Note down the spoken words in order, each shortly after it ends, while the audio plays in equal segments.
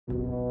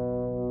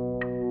Hello,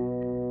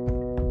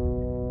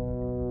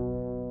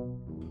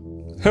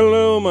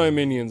 my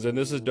minions, and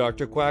this is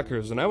Dr.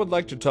 Quackers, and I would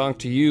like to talk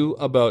to you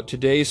about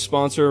today's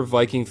sponsor,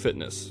 Viking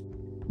Fitness.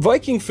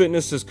 Viking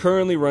Fitness is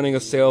currently running a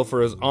sale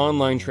for his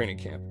online training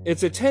camp.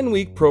 It's a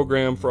 10-week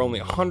program for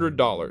only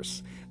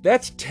 $100.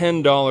 That's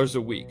 $10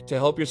 a week to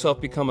help yourself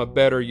become a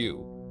better you,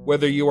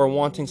 whether you are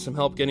wanting some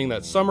help getting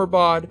that summer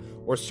bod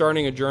or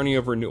starting a journey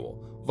of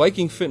renewal.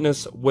 Viking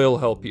Fitness will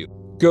help you.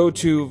 Go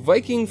to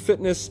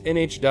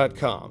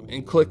VikingFitnessNH.com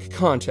and click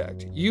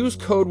Contact. Use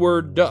code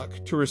word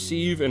DUCK to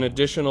receive an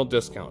additional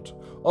discount.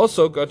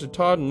 Also, go to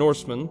Todd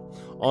Norseman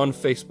on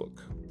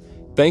Facebook.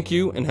 Thank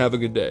you and have a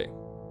good day.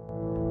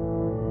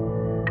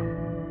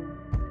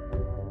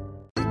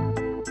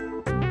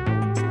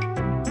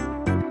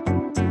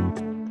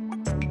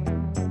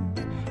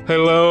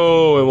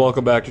 Hello and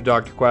welcome back to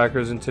Dr.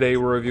 Quackers, and today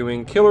we're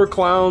reviewing Killer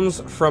Clowns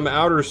from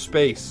Outer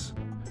Space.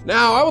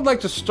 Now, I would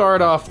like to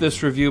start off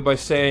this review by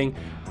saying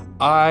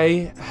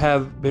I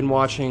have been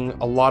watching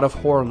a lot of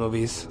horror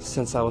movies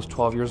since I was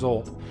 12 years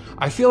old.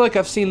 I feel like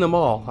I've seen them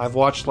all. I've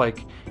watched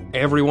like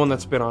everyone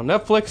that's been on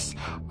Netflix.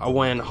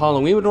 When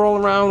Halloween would roll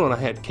around, when I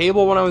had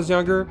cable when I was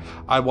younger,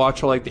 I'd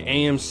watch like the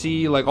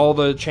AMC, like all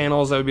the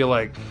channels that would be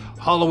like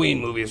Halloween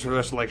movies, or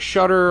just like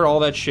Shudder, all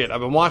that shit. I've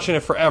been watching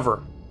it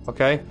forever.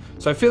 Okay?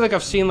 So I feel like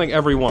I've seen like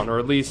every one, or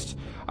at least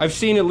I've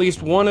seen at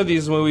least one of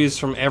these movies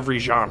from every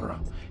genre.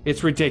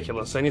 It's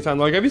ridiculous. Anytime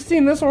they're like, have you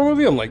seen this horror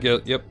movie? I'm like,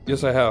 yep,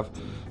 yes I have.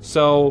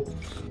 So,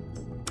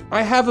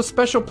 I have a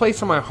special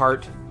place in my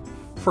heart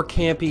for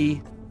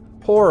campy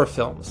horror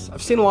films.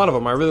 I've seen a lot of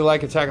them. I really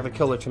like Attack of the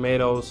Killer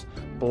Tomatoes,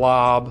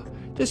 Blob,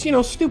 just,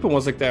 stupid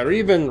ones like that. Or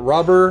even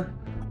Rubber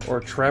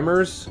or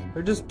Tremors.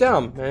 They're just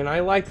dumb, and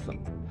I like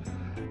them.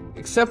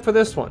 Except for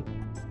this one.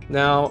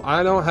 Now,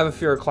 I don't have a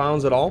fear of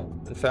clowns at all.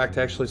 In fact,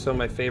 actually, some of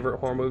my favorite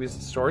horror movies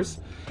and stories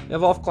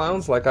involve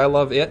clowns. Like, I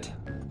love It.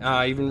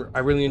 I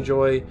really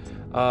enjoy,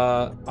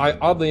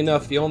 oddly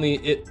enough, the only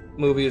It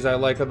movies I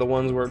like are the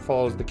ones where it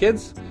follows the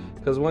kids,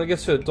 because when it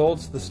gets to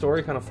adults, the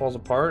story kind of falls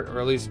apart,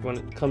 or at least when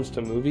it comes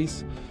to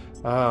movies.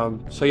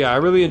 So yeah, I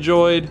really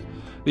enjoyed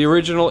the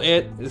original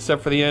It,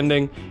 except for the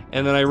ending,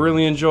 and then I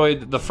really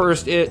enjoyed the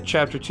first It.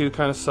 Chapter 2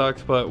 kind of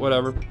sucked, but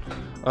whatever.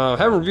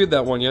 Haven't reviewed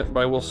that one yet, but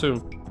I will soon.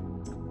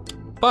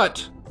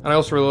 But, and I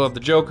also really love the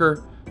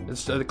Joker.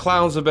 The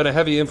clowns have been a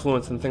heavy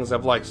influence in things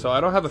I've liked, so I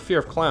don't have a fear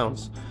of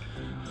clowns.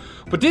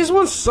 But these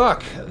ones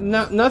suck.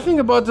 Nothing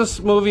about this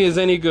movie is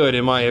any good,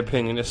 in my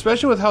opinion,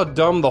 especially with how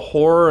dumb the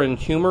horror and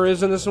humor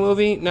is in this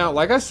movie. Now,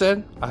 like I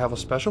said, I have a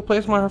special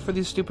place in my heart for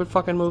these stupid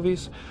fucking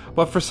movies,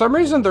 but for some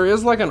reason there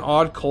is like an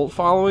odd cult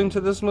following to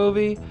this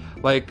movie.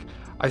 Like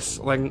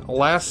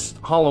last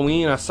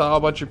Halloween, I saw a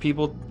bunch of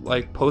people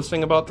like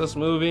posting about this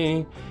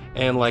movie,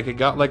 and like it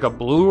got like a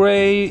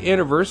Blu-ray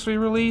anniversary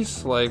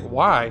release. Like,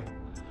 why?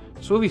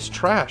 This movie's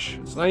trash.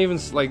 It's not even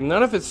like,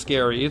 none of it's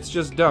scary. It's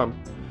just dumb.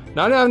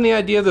 Not having the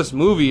idea this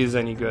movie is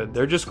any good.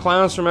 They're just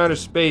clowns from outer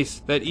space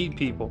that eat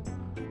people.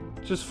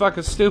 It's just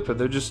fucking stupid.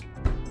 They're just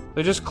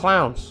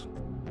clowns.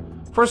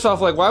 First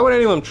off, like, why would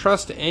anyone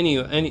trust any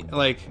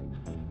like,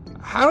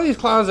 how are these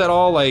clowns at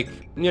all, like,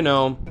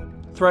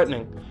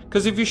 threatening?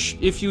 Because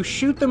if you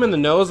shoot them in the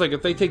nose, like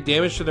if they take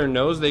damage to their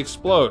nose, they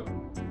explode.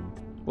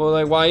 Well,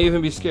 like, why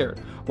even be scared?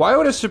 Why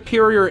would a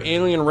superior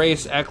alien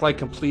race act like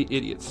complete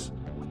idiots?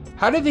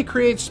 How did they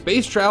create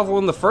space travel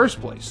in the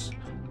first place?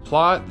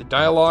 Plot, the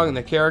dialogue, and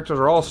the characters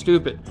are all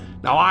stupid.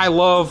 Now, I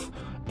love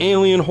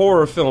alien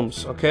horror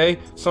films, okay?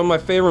 Some of my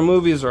favorite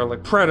movies are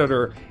like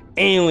Predator,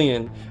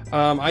 Alien.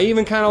 I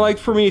even kind of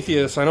liked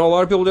Prometheus. I know a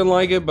lot of people didn't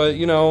like it, but,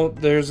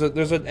 there's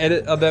an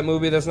edit of that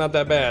movie that's not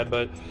that bad.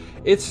 But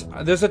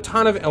there's a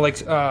ton of,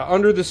 like,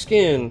 Under the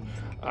Skin,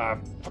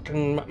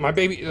 fucking My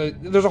Baby,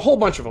 there's a whole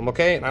bunch of them,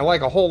 okay? And I like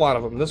a whole lot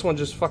of them. This one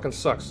just fucking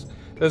sucks.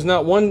 There's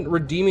not one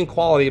redeeming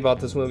quality about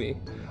this movie.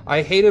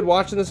 I hated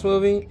watching this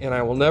movie, and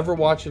I will never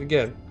watch it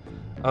again.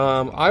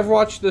 I've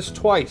watched this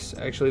twice,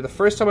 actually. The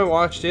first time I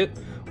watched it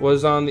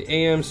was on the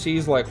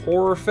AMC's, like,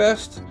 Horror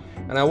Fest,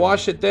 and I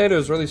watched it then. It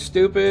was really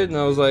stupid, and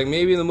I was like,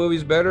 maybe the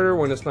movie's better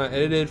when it's not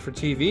edited for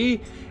TV,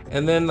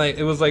 and then, like,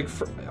 it was, like,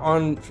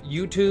 on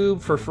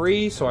YouTube for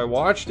free, so I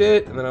watched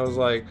it, and then I was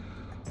like,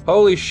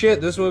 holy shit,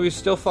 this movie's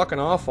still fucking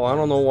awful. I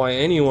don't know why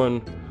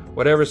anyone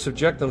would ever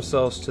subject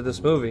themselves to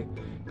this movie.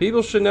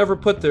 People should never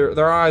put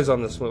their eyes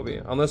on this movie,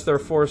 unless they're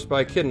forced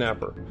by a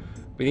kidnapper.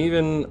 But I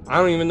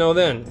don't even know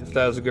then if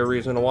that was a good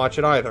reason to watch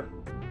it either.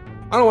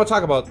 I don't want to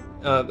talk about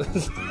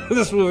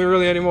this movie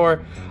really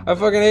anymore. I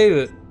fucking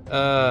hated it.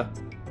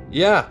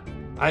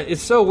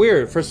 It's so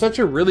weird. For such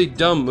a really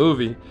dumb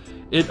movie,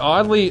 it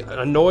oddly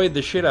annoyed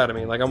the shit out of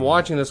me. Like, I'm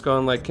watching this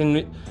going like,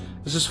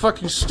 this is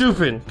fucking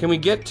stupid. Can we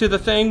get to the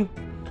thing?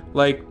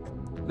 Like,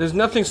 there's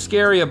nothing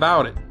scary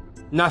about it.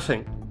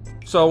 Nothing.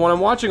 So when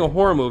I'm watching a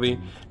horror movie,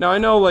 now I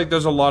know like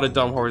there's a lot of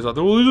dumb horrors out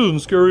there. Well, it isn't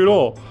scary at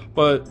all.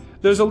 But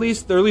they're at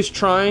least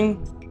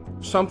trying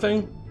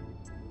something,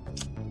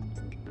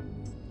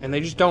 and they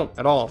just don't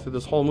at all through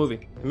this whole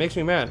movie. It makes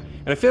me mad,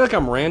 and I feel like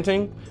I'm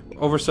ranting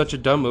over such a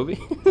dumb movie.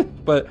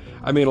 But,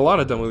 I mean, a lot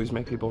of dumb movies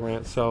make people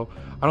rant, so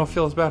I don't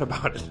feel as bad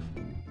about it.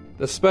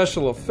 The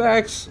special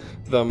effects,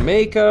 the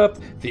makeup,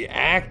 the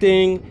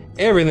acting,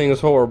 everything is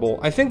horrible.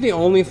 I think the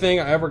only thing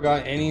I ever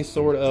got any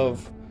sort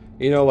of,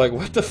 like,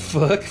 what the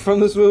fuck from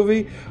this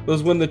movie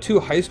was when the two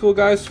high school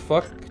guys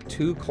fucked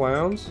two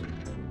clowns.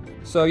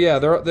 So yeah,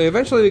 they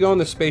eventually go on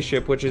the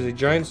spaceship, which is a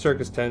giant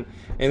circus tent,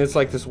 and it's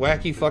like this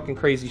wacky fucking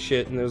crazy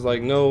shit, and there's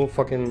like no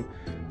fucking,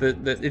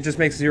 it just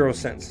makes zero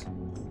sense.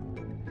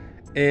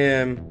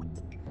 And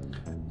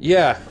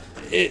yeah,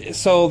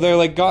 so they're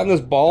like got in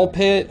this ball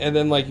pit, and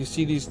then like you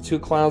see these two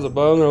clowns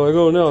above, and they're like,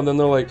 oh no, and then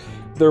they're like,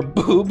 their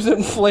boobs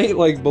inflate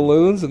like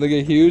balloons, and they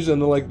get huge,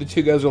 and then like the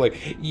two guys are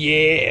like,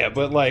 yeah,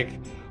 but like,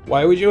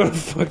 why would you want to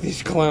fuck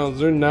these clowns?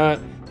 They're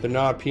not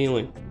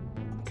appealing.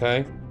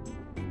 Okay.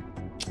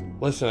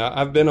 Listen,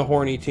 I've been a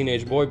horny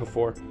teenage boy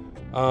before.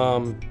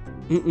 Still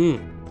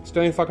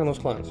ain't fucking those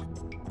clowns.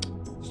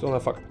 Still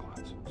not fucking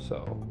clowns.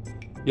 So,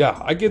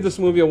 yeah, I give this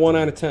movie a 1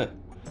 out of 10.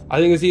 I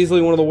think it's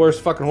easily one of the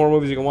worst fucking horror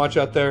movies you can watch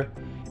out there.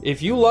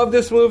 If you love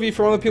this movie,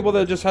 for one of the people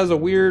that just has a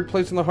weird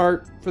place in the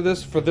heart for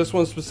this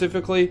one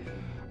specifically,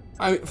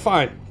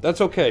 fine.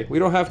 That's okay. We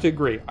don't have to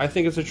agree. I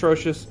think it's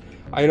atrocious.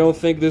 I don't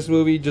think this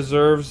movie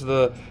deserves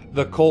the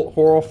cult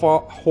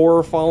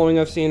horror following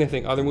I've seen. I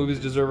think other movies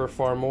deserve it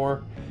far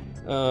more.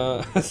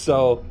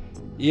 So,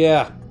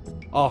 yeah,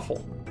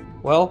 awful.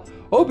 Well,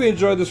 hope you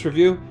enjoyed this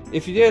review.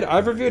 If you did,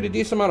 I've reviewed a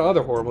decent amount of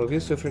other horror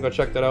movies, so if you can go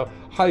check that out,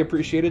 highly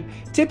appreciated.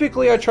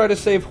 Typically, I try to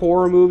save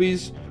horror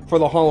movies for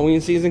the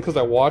Halloween season because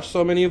I watch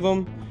so many of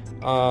them.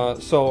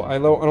 So I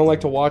don't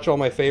like to watch all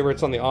my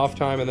favorites on the off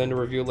time and then to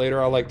review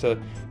later. I like to,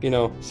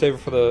 save it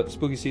for the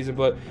spooky season.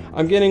 But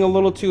I'm getting a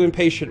little too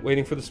impatient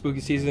waiting for the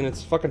spooky season.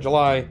 It's fucking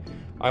July.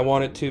 I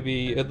want it to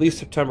be at least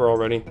September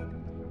already.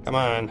 Come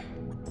on.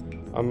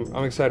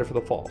 I'm excited for the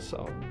fall,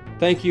 so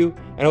thank you,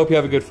 and I hope you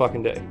have a good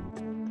fucking day.